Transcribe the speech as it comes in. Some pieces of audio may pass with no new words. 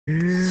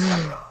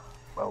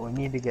Well, we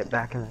need to get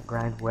back in that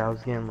grind where I was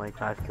getting like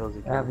 5 kills a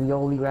game.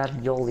 Ravioli,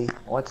 ravioli.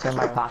 What's in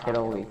my pocket,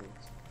 Oli?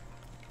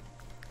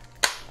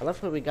 I love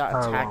how we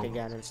got attack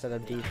again instead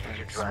of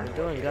defense. We're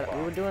doing good.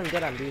 We were doing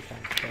good on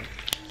defense, but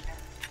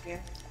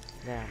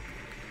yeah.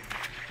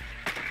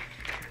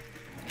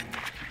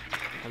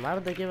 And why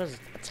would they give us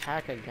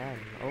attack again?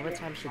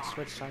 Overtime should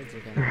switch sides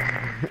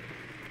again.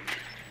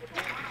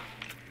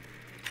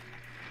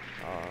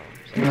 Oh,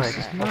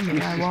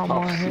 Mommy, I want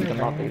more hair.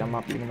 Beat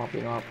him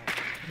up.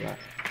 Yeah.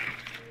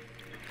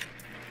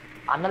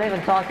 I'm not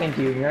even talking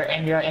to you. You're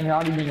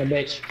already being a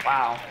bitch.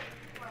 Wow.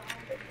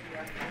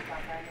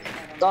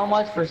 So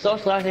much for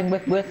socializing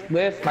with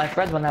my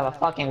friends when I have a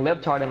fucking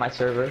libtard in my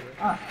server.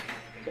 What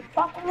the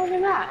fuck look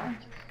at that?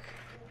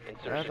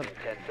 Insertion in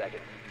 10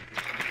 seconds.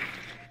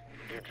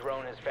 Your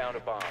drone has found a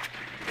bomb.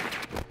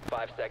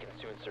 5 seconds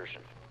to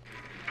insertion.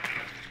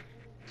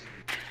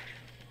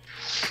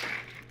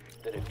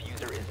 The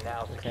diffuser is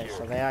now secure. okay,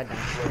 so they are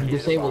down.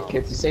 Disabled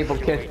kids.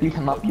 Beat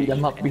them up.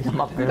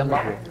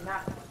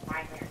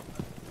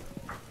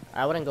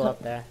 I wouldn't go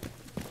up there.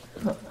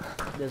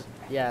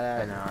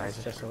 Yeah,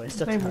 that's just a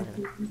waste of time.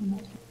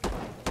 I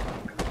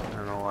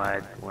don't know why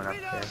I went up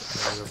there. It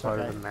was a part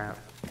of the map.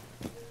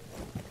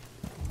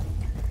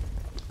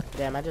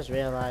 Damn, I just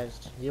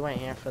realized you weren't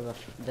here for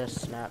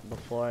this map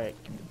before it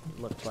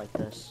looked like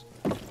this.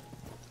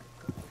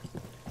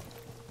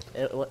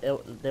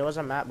 There was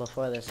a map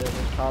before this. It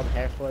was called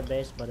Hereford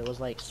Base, but it was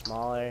like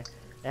smaller. It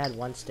had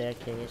one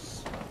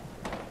staircase,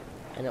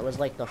 and it was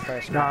like the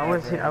first. No, I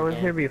was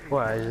here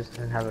before. I just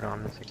didn't have it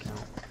on this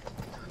account.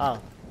 Oh,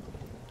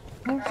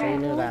 so you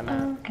knew that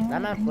map.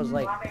 That map was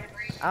like,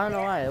 I don't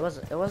know why it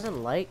wasn't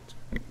liked,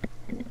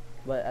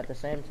 but at the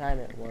same time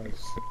it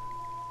was.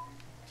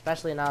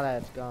 Especially now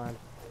that it's gone.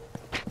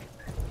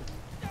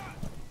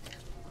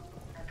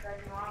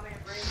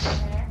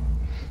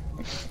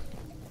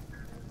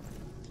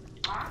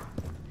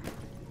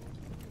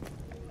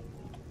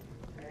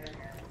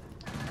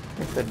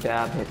 Hit the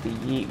dab, hit the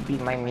yeet,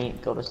 beat my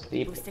meat, go to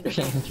sleep.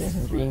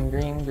 Green.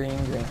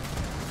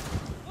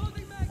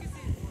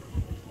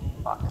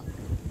 Fuck.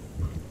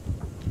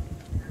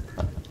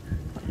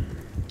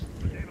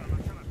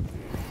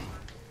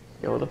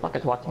 Yo, the fuck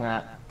is watching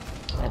that?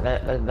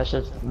 That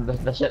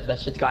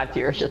shit's got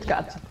tier, shit's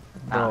got.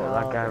 Bro,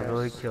 that guy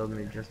really killed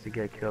me just to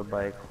get killed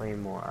by a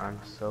claymore. I'm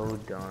so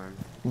done.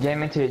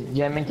 Jam into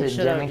You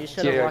should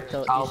have walked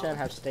out. You shouldn't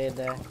have stayed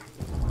there.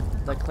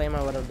 The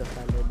claymore would have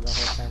defended the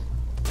whole time.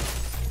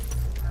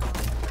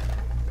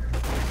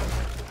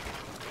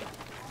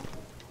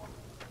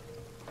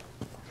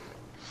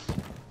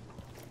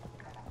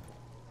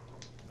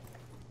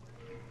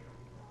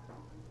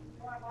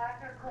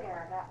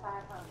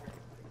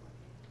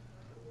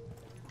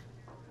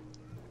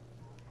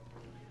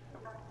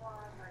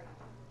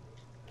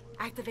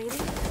 Activating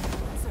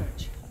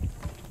search.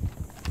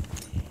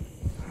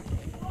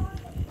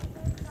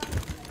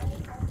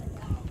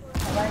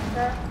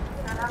 Alexa,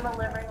 turn on the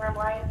living room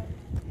light.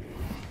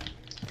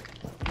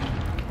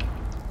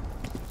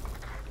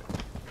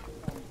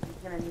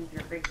 You're gonna need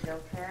your big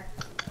wheelchair.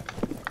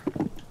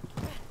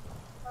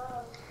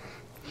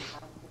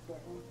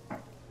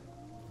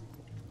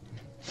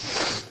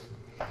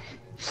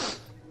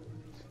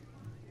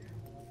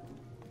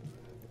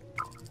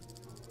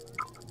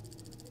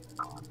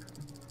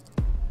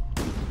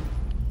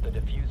 The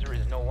diffuser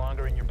is no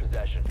longer in your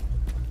possession.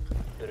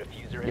 The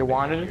diffuser has You been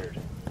wanted secured.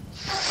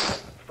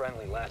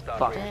 Friendly, last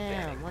Fuck. operator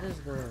standing. Damn, what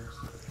is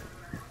this?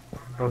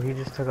 Bro, he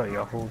just took out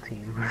your whole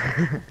team.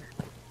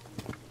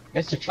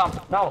 Mr.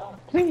 Trump, no,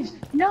 please,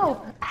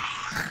 no.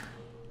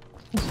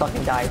 Just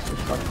fucking dies.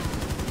 Just fucking.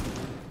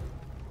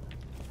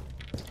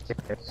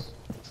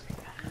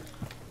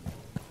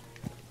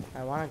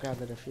 I want to grab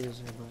the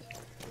diffuser, but.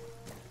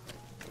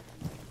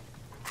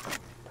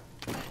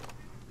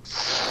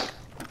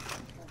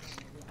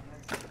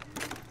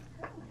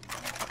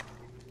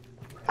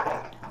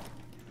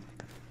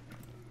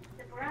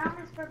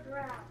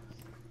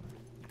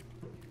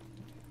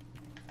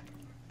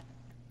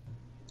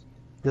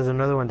 There's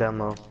another one down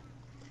low.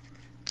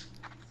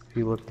 If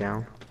you look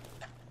down.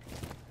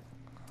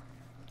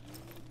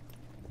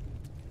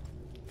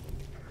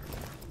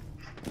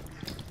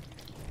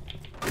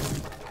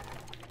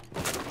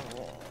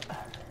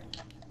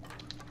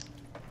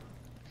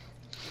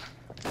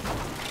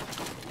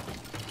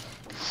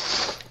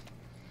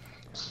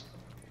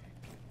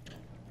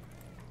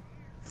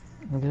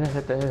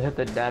 Hit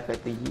the dab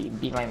at the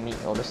yeet, beat my meat,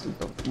 go to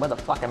sleep. Where the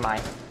fuck am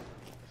I?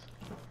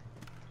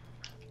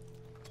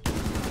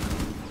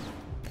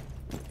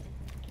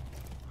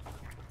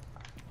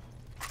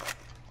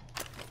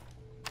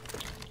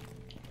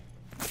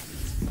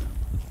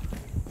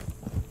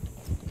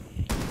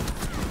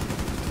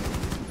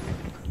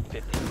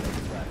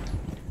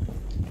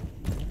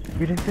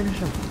 You didn't finish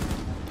him.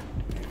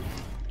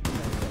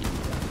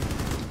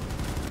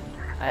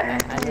 I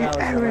knew I was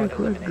Eric,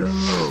 let's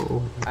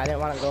go. I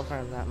didn't want to go for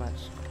him that much.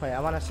 Wait, I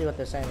want to see what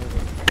they're saying.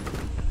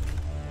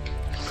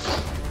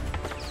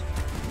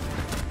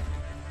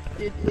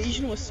 Dude,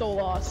 Legion was so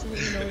lost. I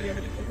didn't even know where the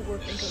other people were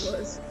think it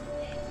was.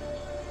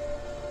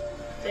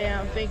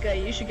 Damn,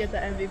 Finka, you should get the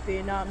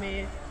MVP, not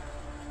me.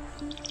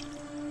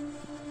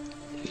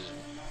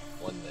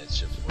 Won that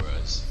shit for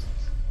us.